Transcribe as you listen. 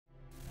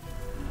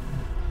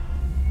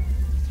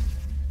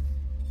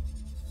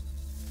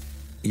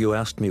You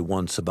asked me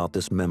once about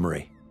this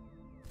memory.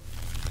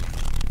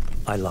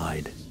 I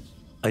lied.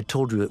 I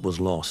told you it was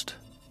lost.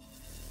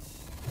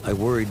 I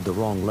worried the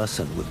wrong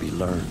lesson would be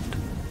learned.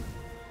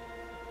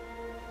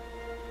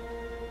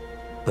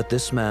 But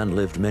this man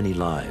lived many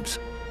lives,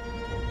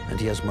 and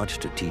he has much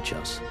to teach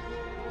us.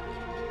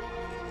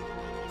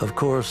 Of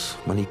course,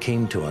 when he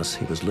came to us,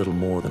 he was little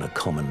more than a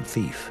common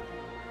thief,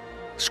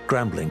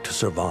 scrambling to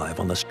survive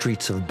on the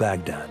streets of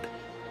Baghdad,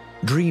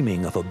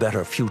 dreaming of a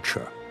better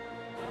future.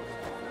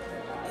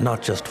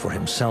 Not just for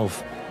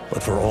himself,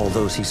 but for all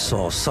those he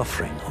saw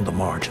suffering on the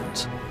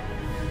margins.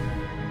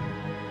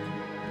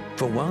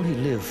 For while he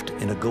lived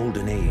in a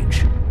golden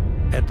age,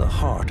 at the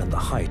heart and the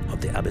height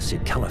of the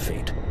Abbasid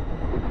Caliphate,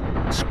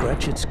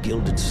 scratch its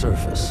gilded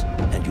surface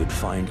and you'd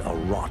find a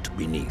rot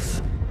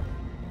beneath.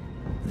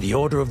 The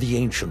Order of the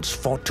Ancients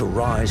fought to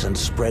rise and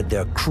spread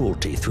their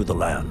cruelty through the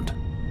land.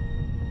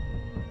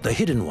 The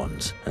Hidden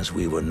Ones, as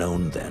we were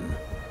known then,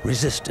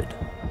 resisted,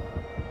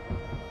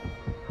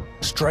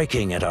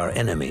 striking at our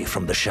enemy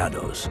from the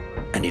shadows,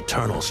 an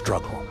eternal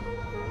struggle.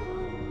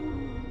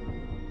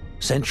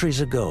 Centuries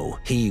ago,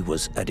 he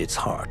was at its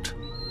heart,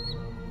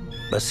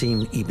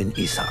 Basim ibn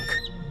Ishaq.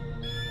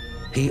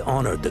 He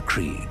honored the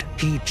creed,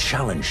 he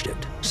challenged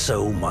it,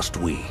 so must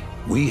we.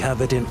 We have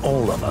it in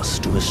all of us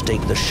to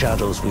mistake the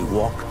shadows we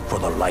walk for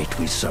the light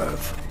we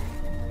serve.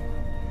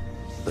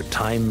 The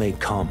time may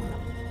come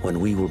when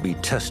we will be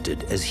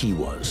tested as he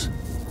was.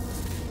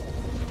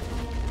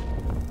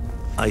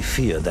 I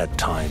fear that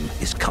time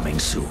is coming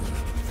soon.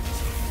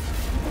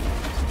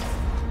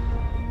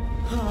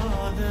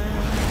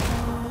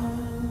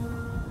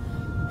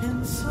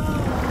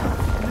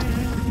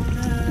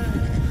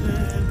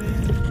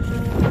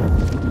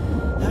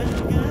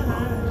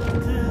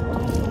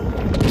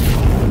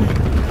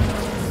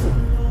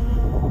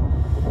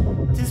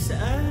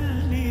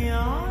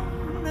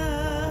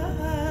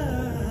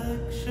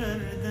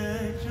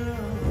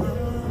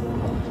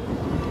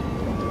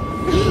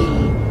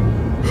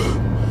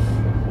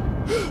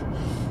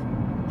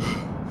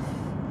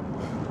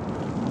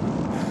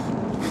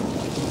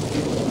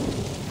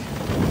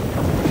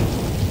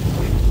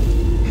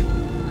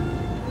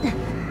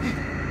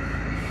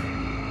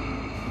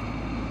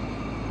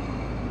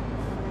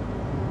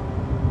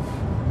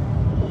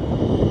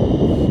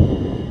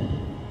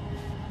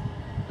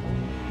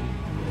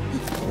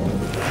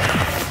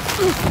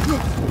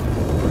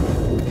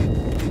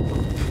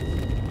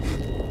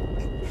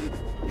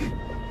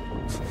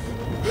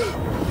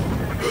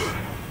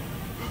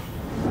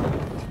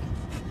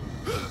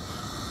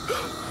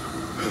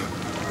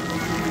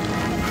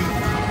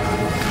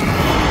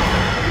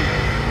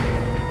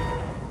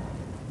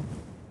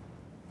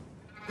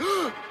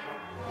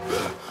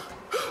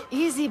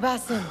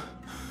 Basim,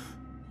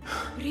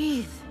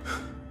 breathe.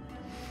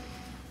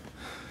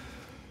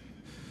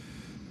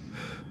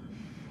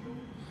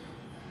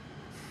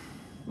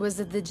 Was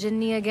it the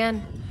Jinni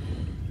again?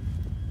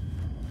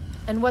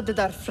 And what did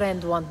our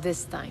friend want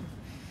this time?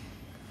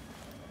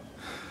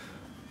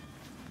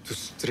 To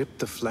strip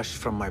the flesh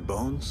from my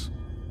bones?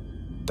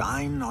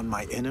 Dine on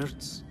my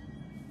innards?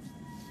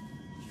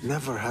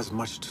 Never has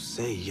much to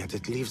say, yet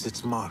it leaves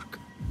its mark.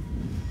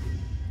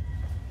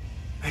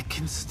 I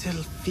can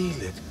still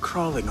feel it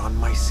crawling on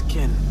my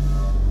skin.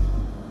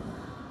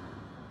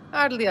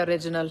 Hardly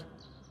original.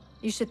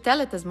 You should tell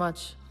it as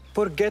much.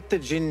 Forget the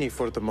Jinni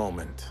for the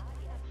moment.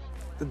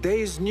 The day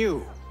is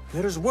new.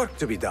 There is work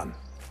to be done.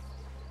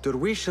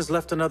 Derwish has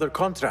left another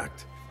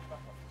contract.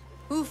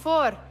 Who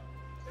for?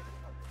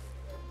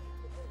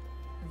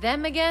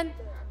 Them again?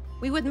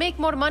 We would make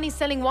more money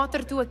selling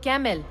water to a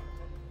camel.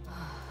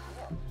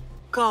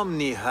 Come,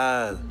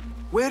 Nihal.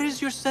 Where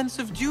is your sense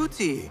of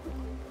duty?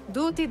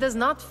 Duty does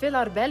not fill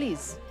our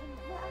bellies.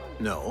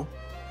 No,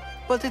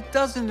 but it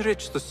does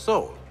enrich the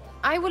soul.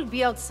 I will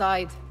be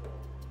outside.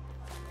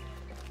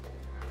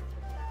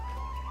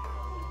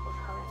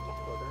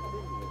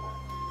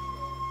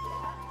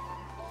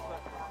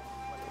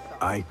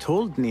 I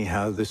told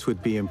Nihal this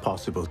would be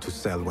impossible to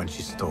sell when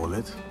she stole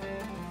it,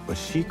 but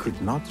she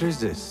could not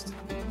resist.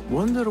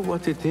 Wonder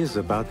what it is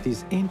about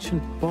these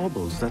ancient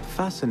baubles that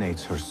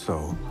fascinates her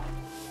so.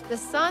 The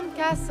sun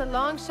casts a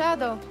long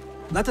shadow.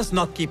 Let us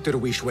not keep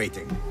Derwish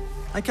waiting.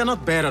 I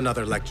cannot bear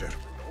another lecture.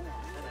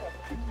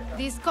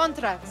 These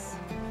contracts.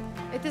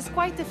 It is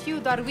quite a few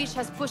Darwish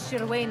has pushed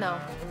your way now.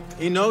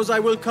 He knows I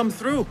will come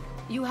through.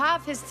 You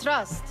have his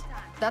trust.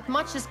 That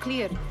much is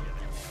clear.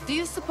 Do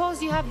you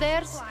suppose you have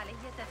theirs?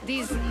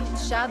 These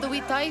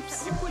shadowy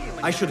types?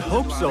 I should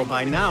hope so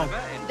by now.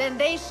 Then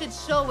they should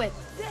show it.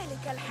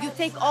 You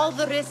take all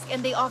the risk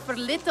and they offer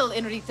little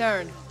in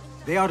return.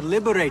 They are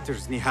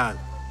liberators, Nihal,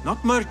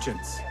 not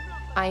merchants.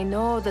 I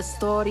know the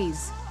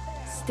stories.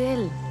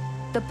 Still,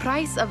 the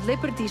price of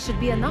liberty should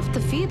be enough to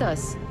feed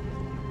us.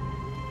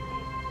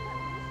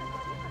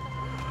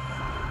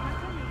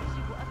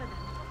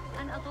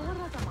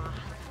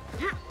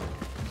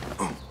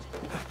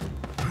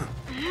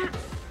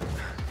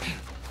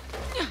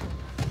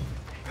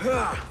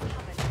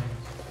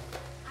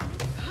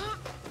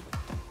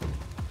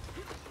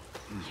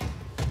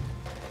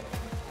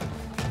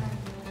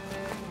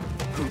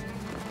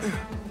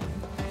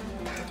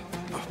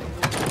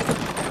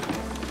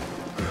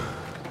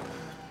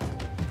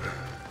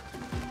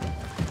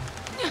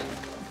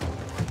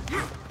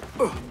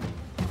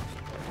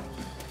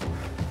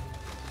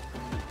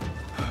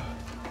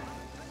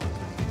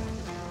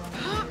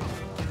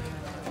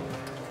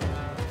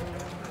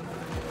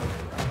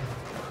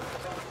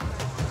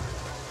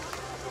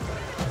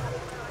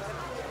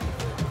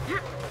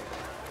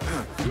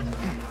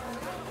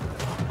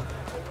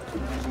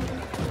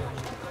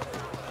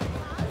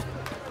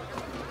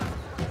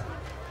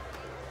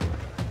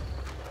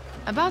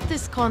 About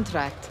this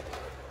contract,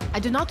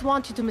 I do not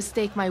want you to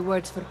mistake my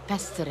words for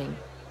pestering.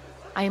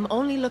 I am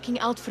only looking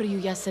out for you,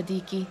 ya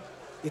Sadiki.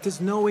 It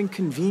is no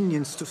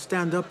inconvenience to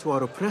stand up to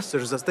our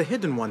oppressors as the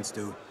hidden ones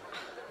do.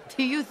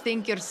 Do you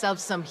think yourself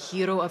some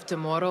hero of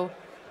tomorrow?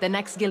 The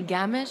next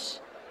Gilgamesh?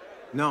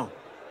 No.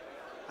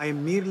 I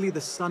am merely the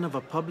son of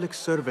a public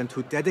servant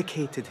who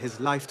dedicated his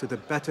life to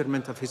the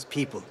betterment of his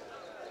people.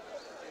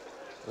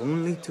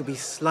 Only to be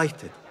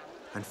slighted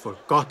and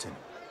forgotten.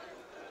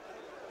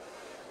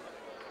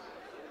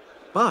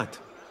 But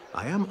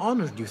I am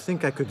honored you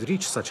think I could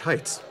reach such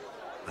heights.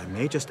 I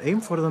may just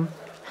aim for them.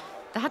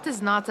 That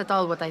is not at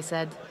all what I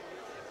said.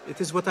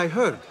 It is what I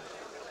heard.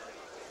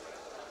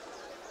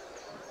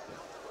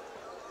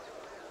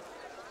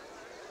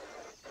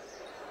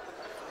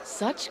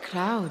 Such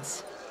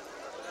crowds.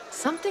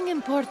 Something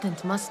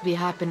important must be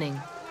happening.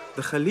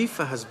 The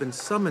Khalifa has been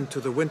summoned to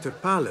the Winter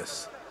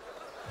Palace.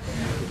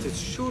 It is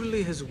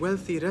surely his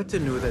wealthy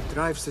retinue that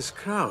drives this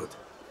crowd.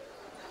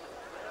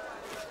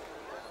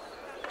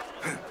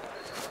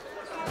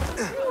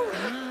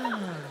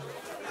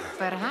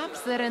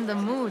 Perhaps they're in the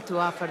mood to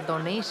offer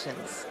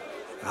donations.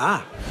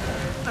 Ah,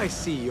 I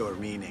see your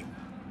meaning.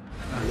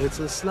 A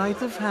little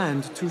sleight of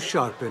hand to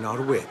sharpen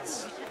our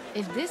wits.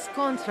 If this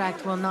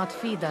contract will not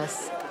feed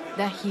us,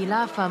 the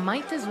Khilafa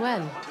might as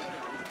well.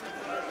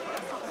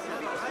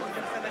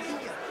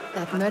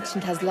 That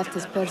merchant has left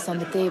his purse on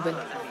the table.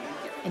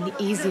 An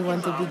easy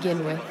one to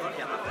begin with.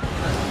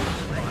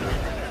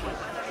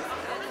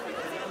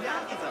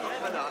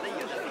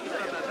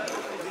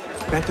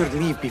 Better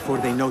leave before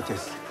they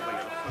notice.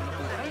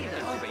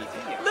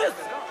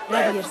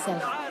 Ready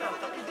yourself.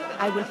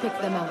 I will pick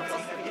them out.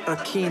 A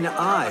keen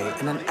eye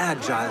and an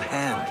agile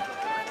hand.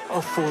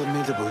 A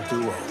formidable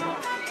duo.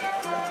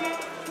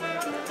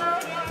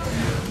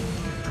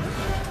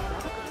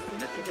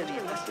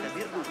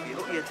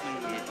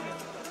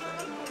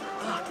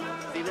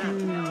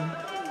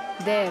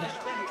 There.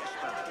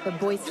 The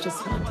boisterous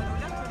one.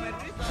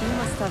 He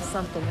must have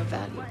something of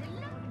value.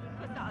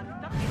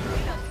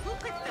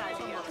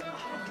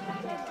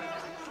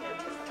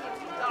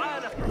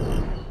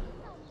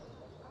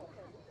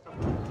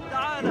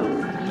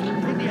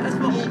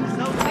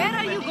 Where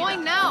are you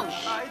going now?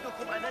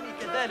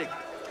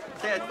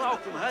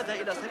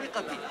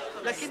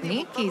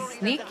 Sneaky,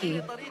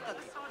 sneaky.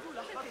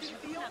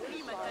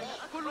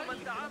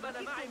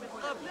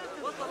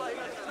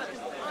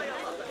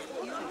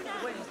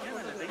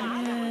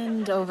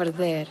 And over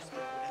there,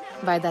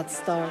 by that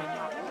star,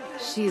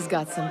 she's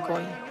got some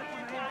coin.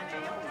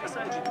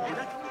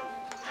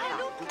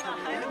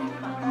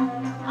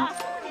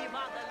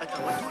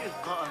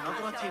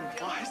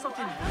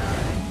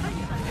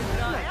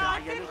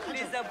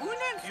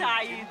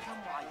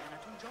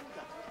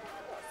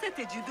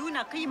 ستجدون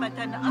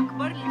قيمة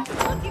أكبر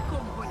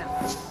لفرصتكم هنا.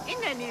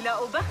 إنني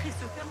لا أبخس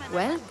ثمن.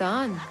 Well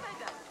done.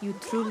 You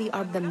truly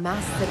are the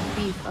master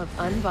thief of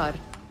Anbar.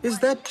 Is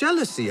that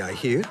jealousy I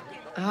hear?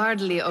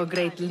 Hardly, O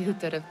great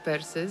looter of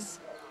purses.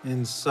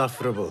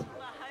 Insufferable.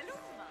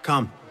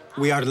 Come,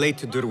 we are late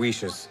to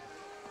Derwishes.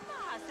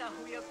 عساه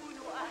يكون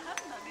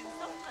أهم من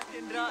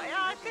صفقة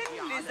رائعة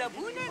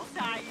لزبون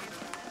سعيد.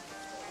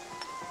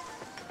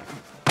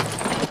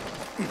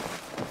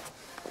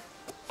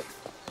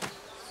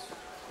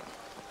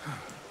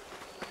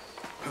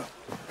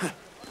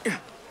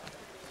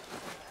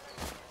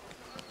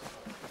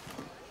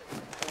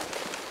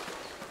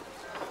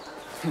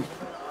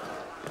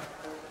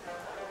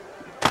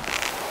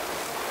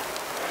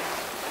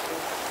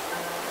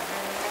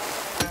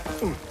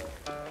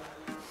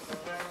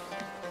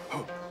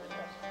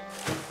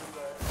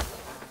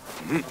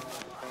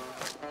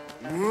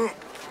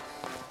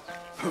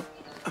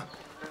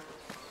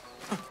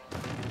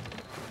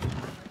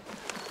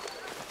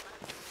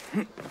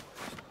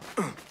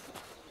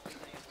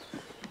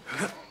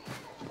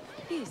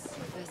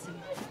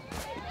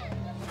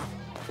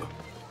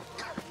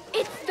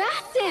 It's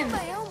Basim!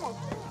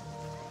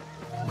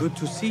 Good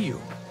to see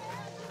you.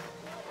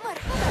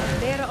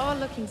 They're all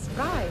looking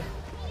spry.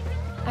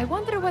 I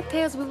wonder what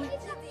tales will...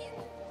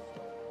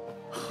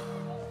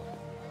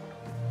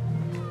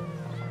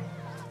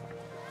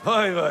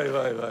 Why.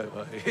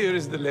 Here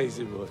is the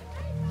lazy boy.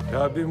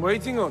 I've been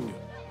waiting on you.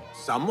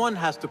 Someone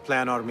has to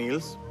plan our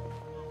meals.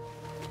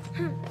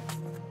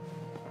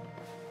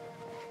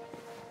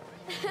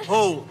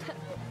 Hold!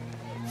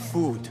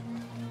 Food.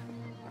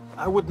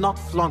 I would not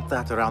flaunt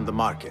that around the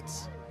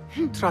markets.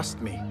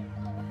 Trust me.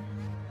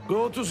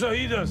 Go to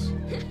Saida's.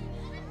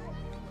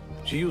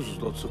 She uses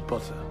lots of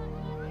butter.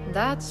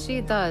 That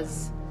she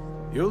does.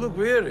 You look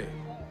weary.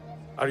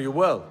 Are you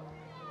well?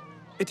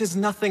 It is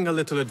nothing a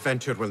little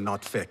adventure will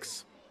not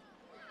fix.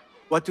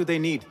 What do they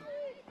need?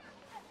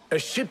 A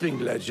shipping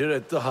ledger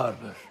at the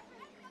harbor.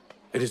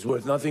 It is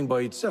worth nothing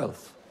by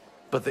itself,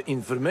 but the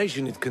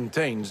information it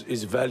contains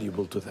is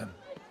valuable to them.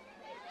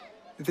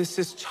 This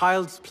is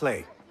child's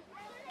play.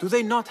 Do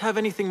they not have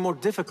anything more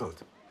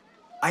difficult?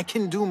 I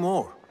can do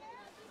more.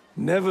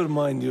 Never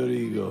mind your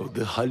ego.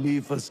 The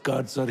Khalifa's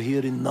guards are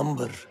here in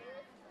number,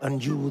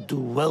 and you would do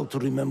well to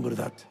remember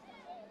that.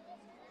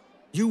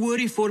 You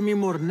worry for me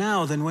more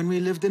now than when we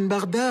lived in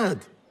Baghdad.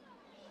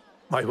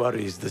 My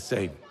worry is the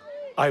same.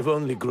 I've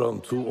only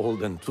grown too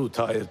old and too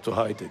tired to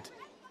hide it.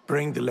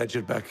 Bring the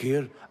ledger back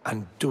here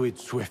and do it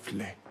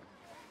swiftly.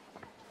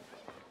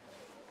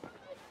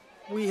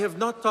 We have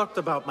not talked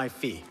about my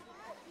fee.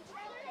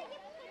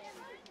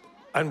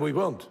 And we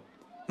won't.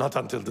 Not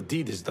until the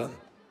deed is done.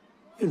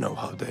 You know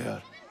how they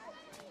are.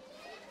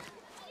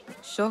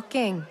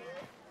 Shocking.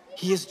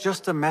 He is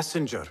just a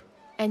messenger.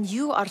 And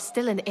you are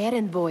still an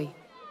errand boy.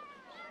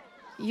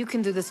 You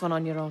can do this one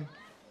on your own.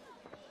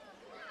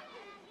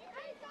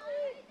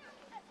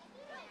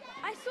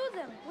 I saw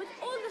them with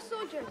all the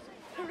soldiers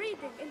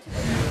parading into the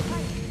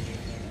fight.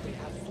 They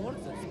have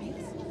swords and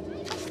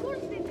spears. Of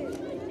course they did.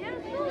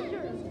 They're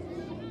soldiers.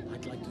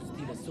 I'd like to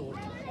steal a sword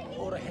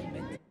or a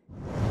helmet.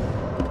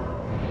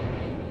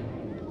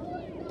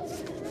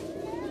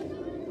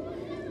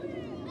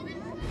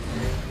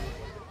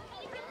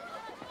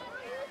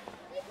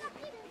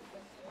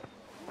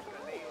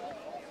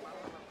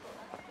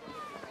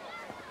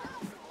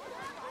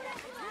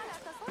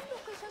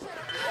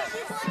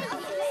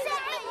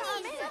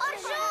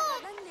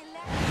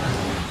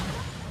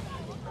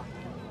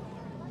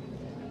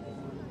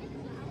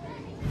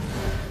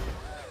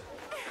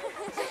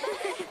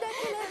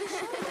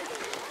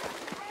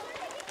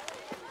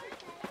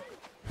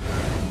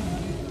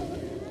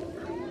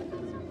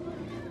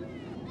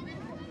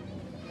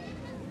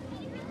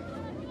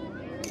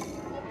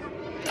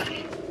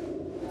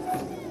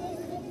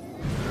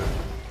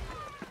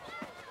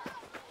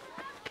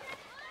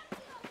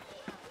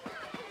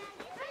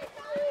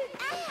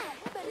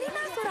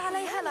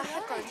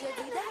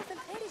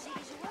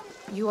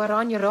 You are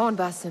on your own,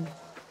 Basim.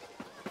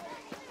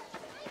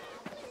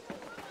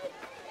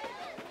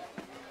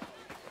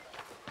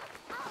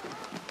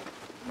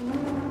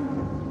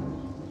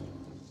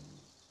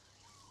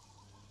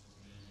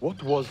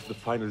 What was the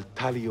final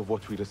tally of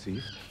what we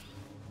received?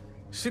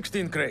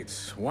 16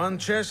 crates, 1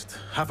 chest,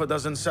 half a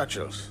dozen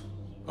satchels.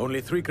 Only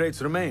 3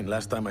 crates remain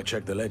last time I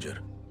checked the ledger.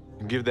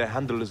 Give their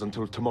handlers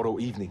until tomorrow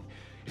evening.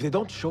 If they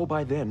don't show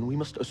by then, we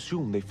must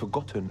assume they've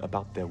forgotten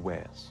about their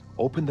wares.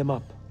 Open them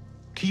up.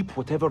 Keep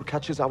whatever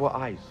catches our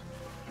eyes.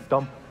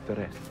 Dump the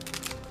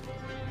rest.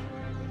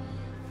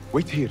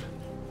 Wait here.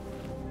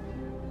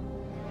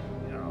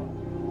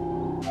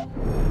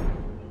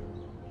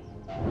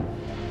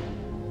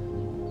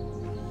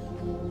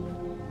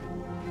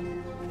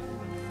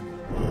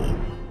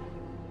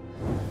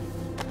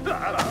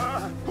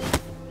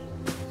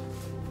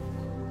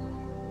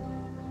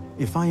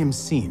 If I am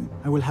seen,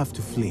 I will have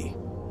to flee.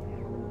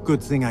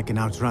 Good thing I can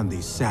outrun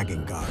these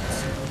sagging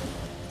guards.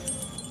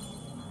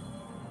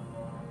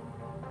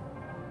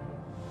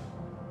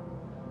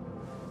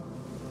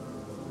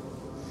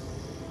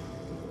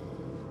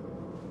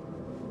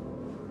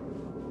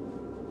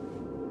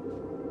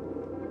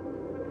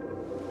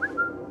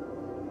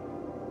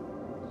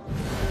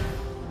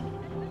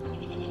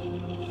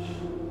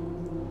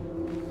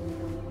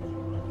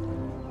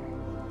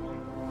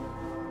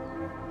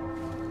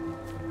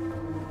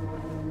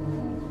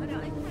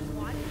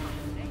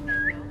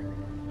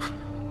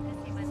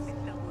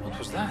 What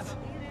was that?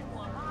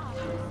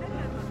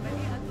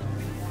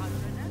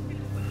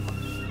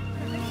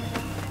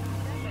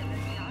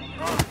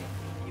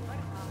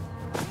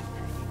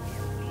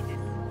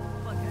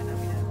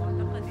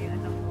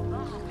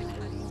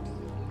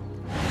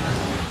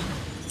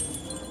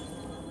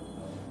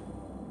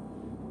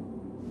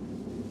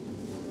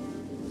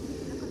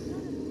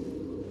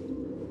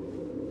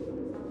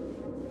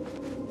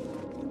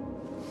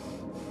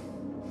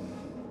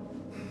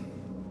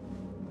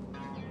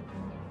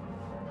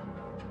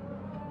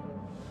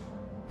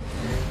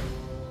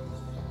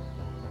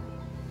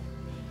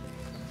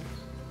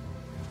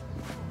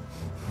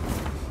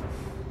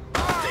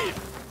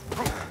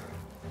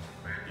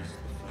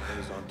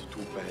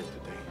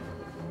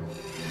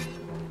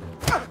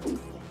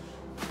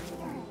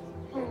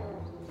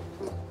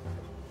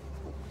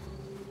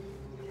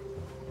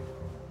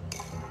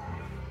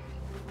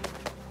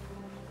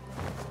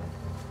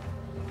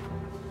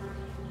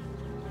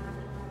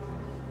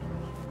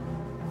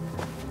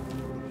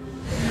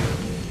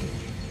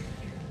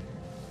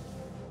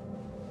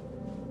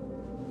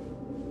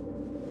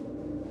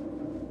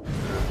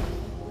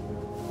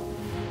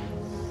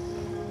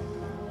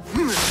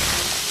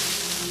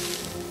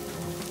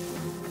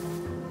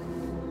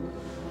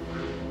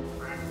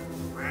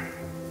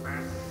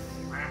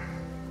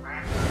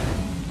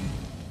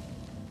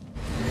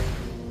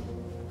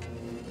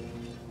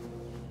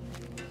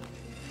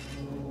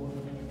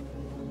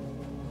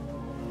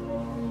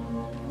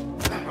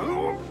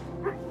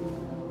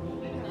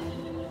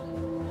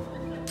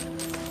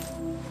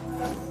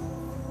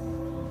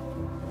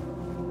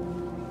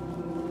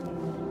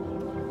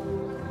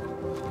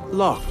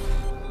 Locked.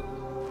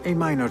 A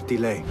minor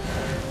delay.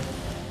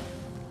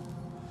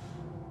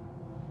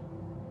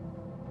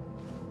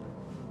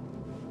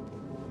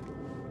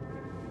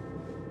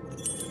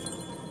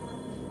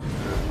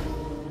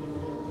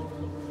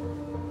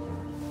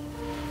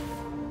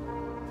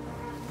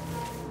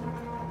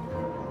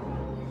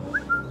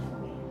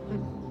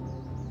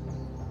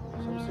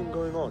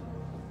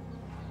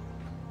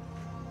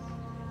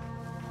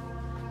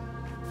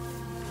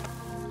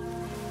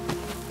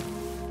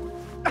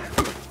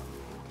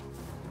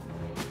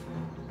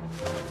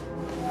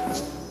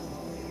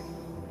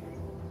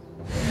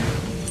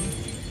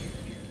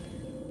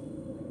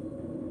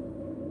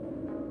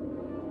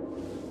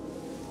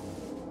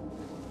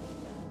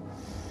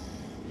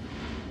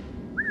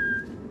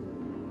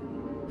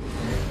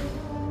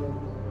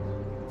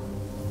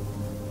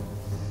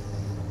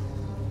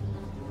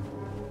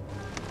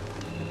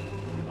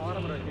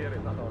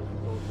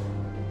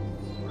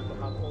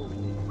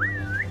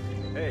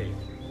 Hey,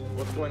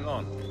 what's going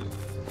on?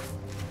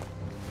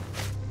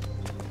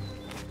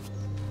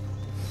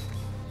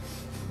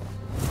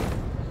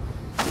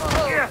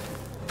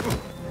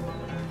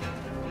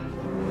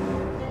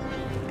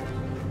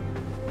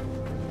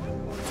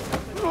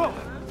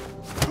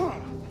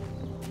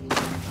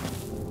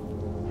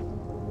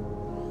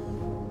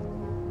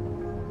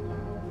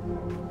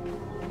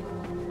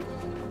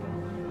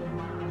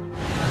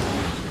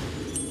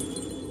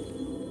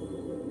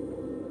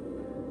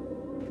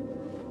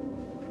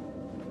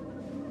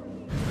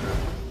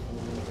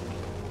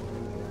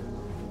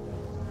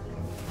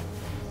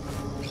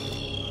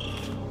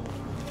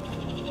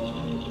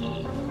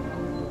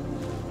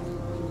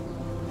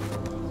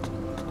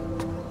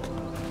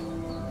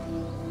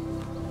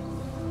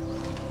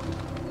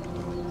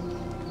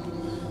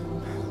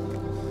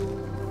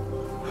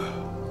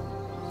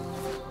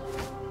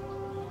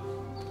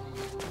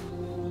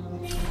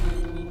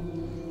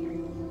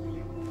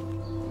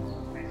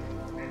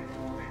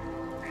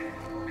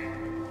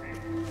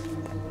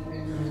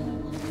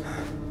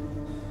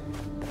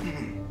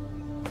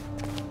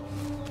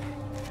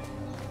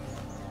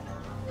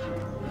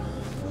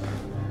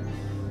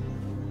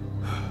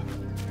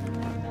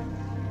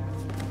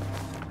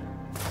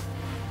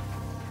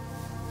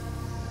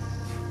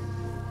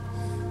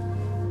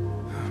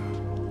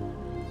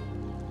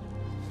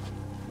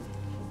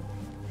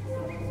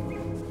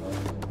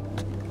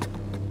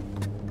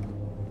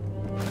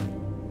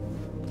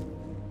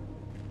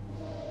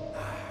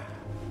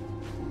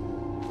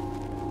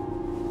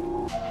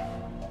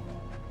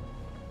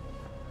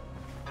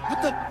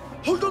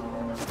 Hold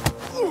on!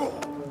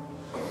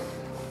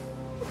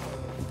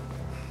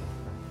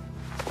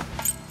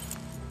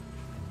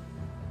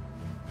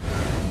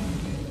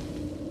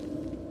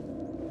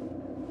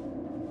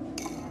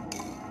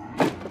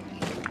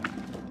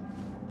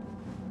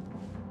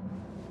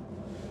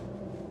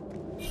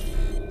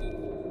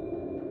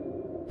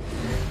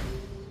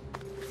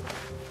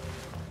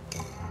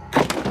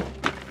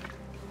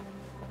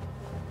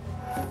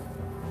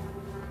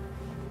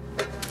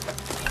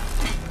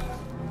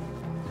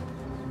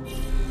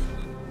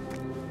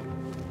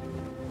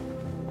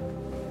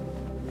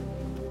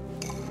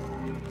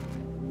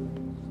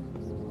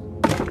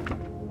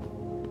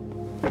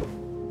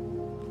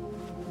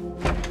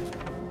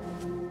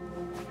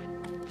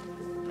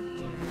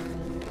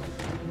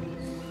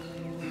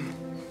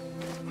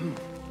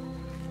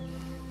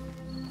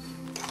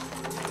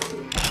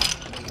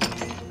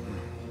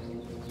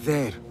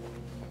 There.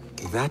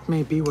 That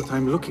may be what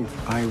I'm looking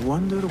for. I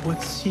wonder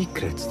what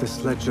secrets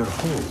this ledger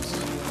holds.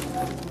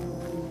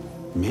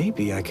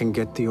 Maybe I can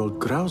get the old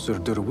grouser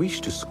Derwish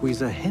to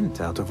squeeze a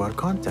hint out of our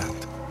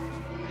contact.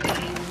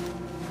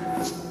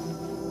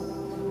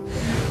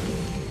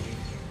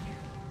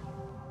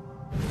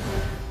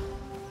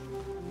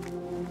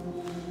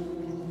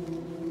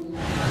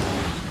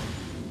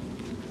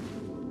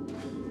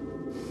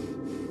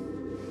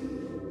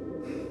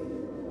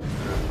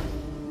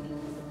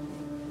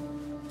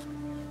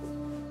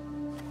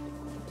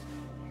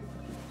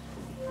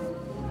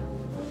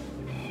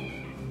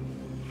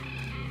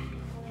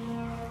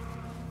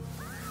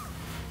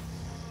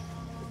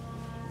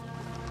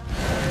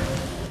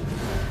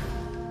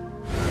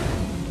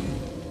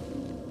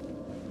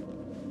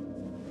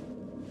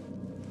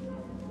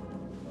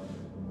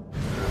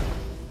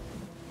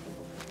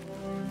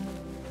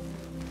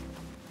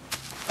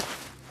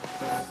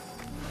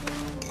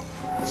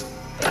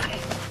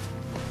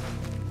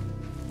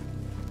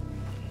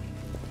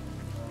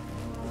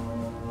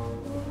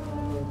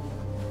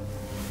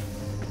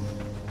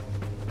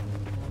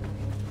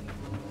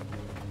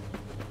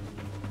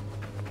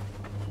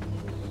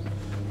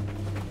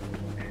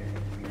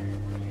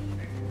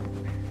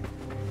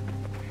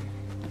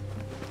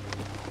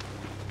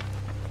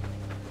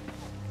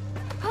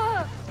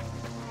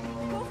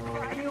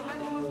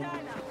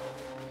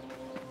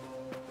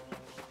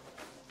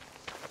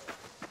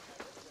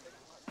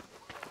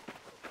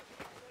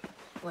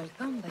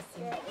 Welcome,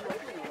 Basim.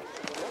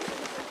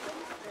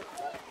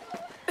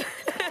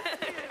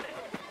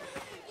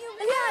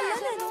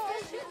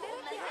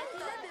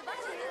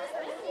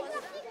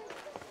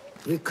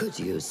 We could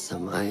use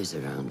some eyes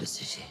around the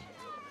city.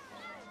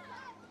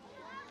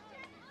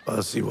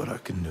 I'll see what I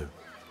can do.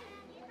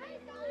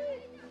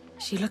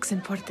 She looks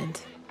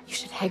important. You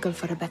should haggle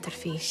for a better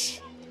fee.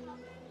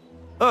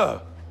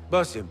 Ah,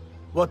 Basim,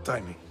 what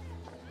timing?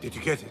 Did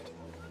you get it?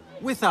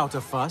 Without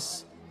a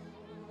fuss.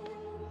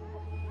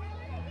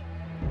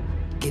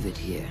 Give it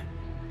here.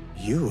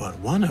 You are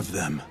one of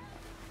them.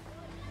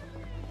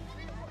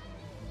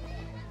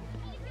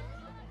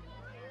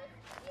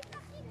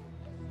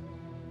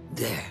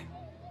 There.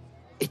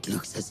 It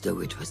looks as though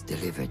it was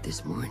delivered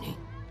this morning.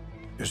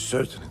 You're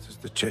certain it is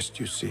the chest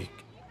you seek?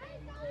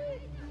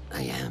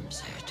 I am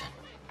certain.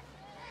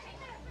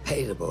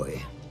 Pay the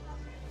boy.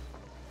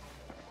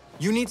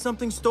 You need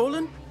something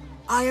stolen?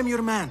 I am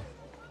your man.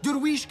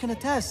 Derwish can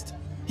attest.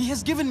 He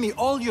has given me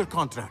all your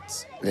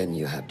contracts. Then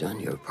you have done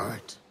your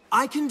part.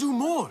 I can do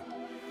more.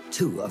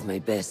 2 of my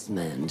best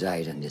men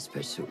died in this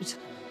pursuit.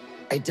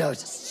 I doubt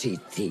a street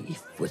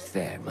thief would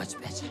fare much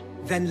better.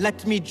 Then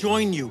let me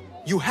join you.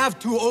 You have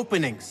 2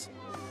 openings.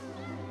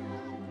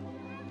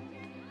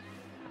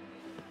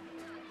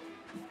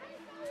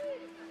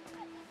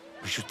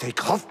 We should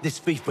take off this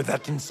beef with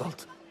that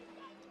insult.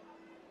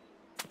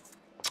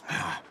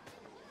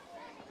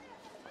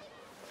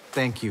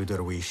 Thank you,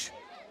 Derwish.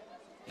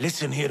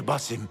 Listen here,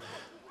 Basim.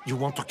 You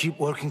want to keep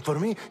working for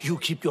me? You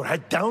keep your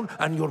head down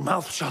and your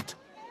mouth shut.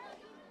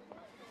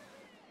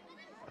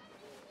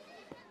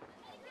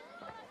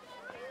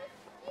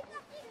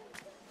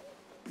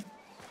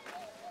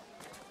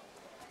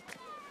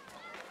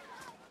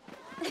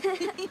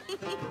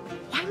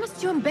 Why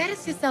must you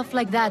embarrass yourself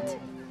like that?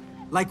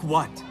 Like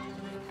what?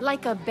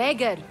 Like a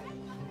beggar.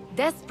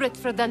 Desperate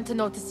for them to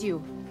notice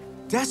you.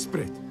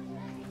 Desperate?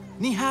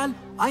 Nihal,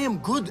 I am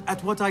good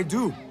at what I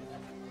do.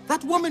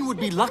 That woman would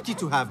be lucky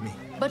to have me.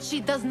 But she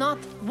does not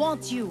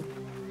want you.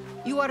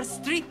 You are a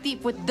street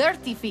thief with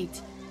dirty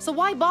feet. So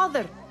why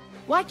bother?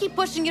 Why keep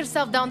pushing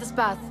yourself down this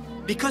path?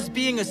 Because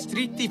being a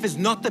street thief is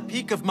not the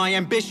peak of my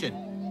ambition.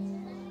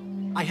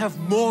 I have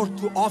more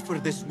to offer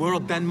this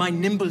world than my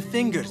nimble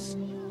fingers.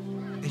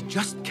 They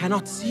just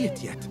cannot see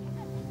it yet.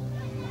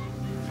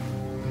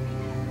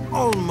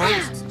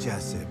 Almost,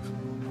 Jasib.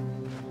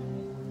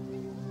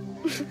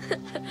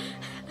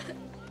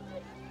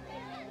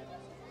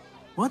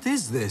 What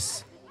is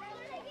this?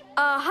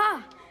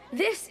 Aha!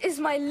 This is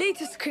my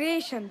latest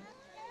creation.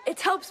 It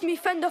helps me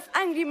fend off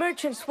angry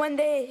merchants when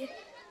they...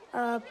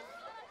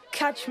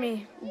 catch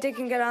me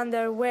digging around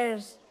their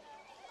wares.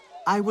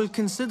 I will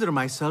consider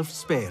myself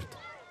spared.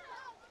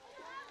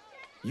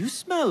 You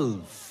smell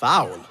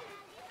foul.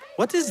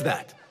 What is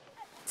that?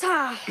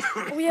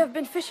 We have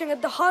been fishing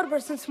at the harbor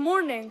since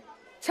morning.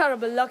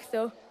 Terrible luck,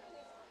 though.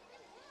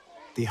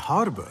 The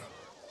harbor?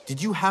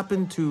 Did you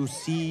happen to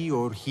see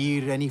or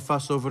hear any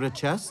fuss over a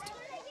chest?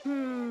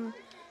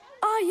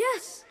 Ah,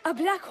 yes, a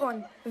black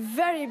one.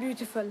 Very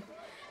beautiful.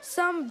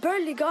 Some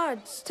burly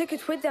guards took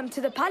it with them to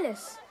the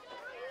palace.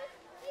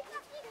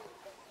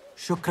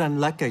 Shukran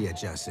laka, ya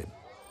Jasib.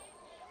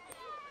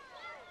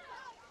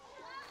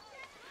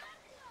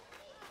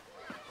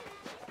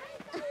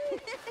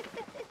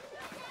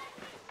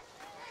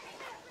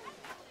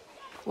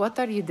 What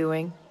are you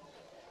doing?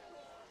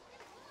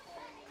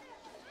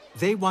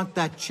 They want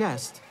that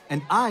chest,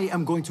 and I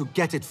am going to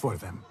get it for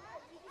them.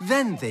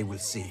 Then they will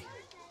see.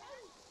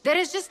 There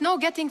is just no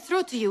getting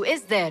through to you,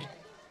 is there?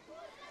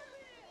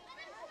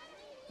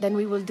 Then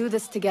we will do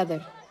this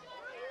together.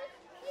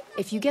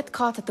 If you get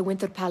caught at the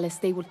Winter Palace,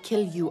 they will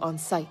kill you on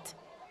sight.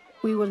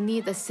 We will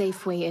need a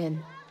safe way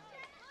in.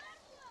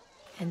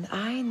 And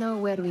I know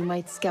where we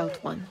might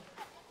scout one.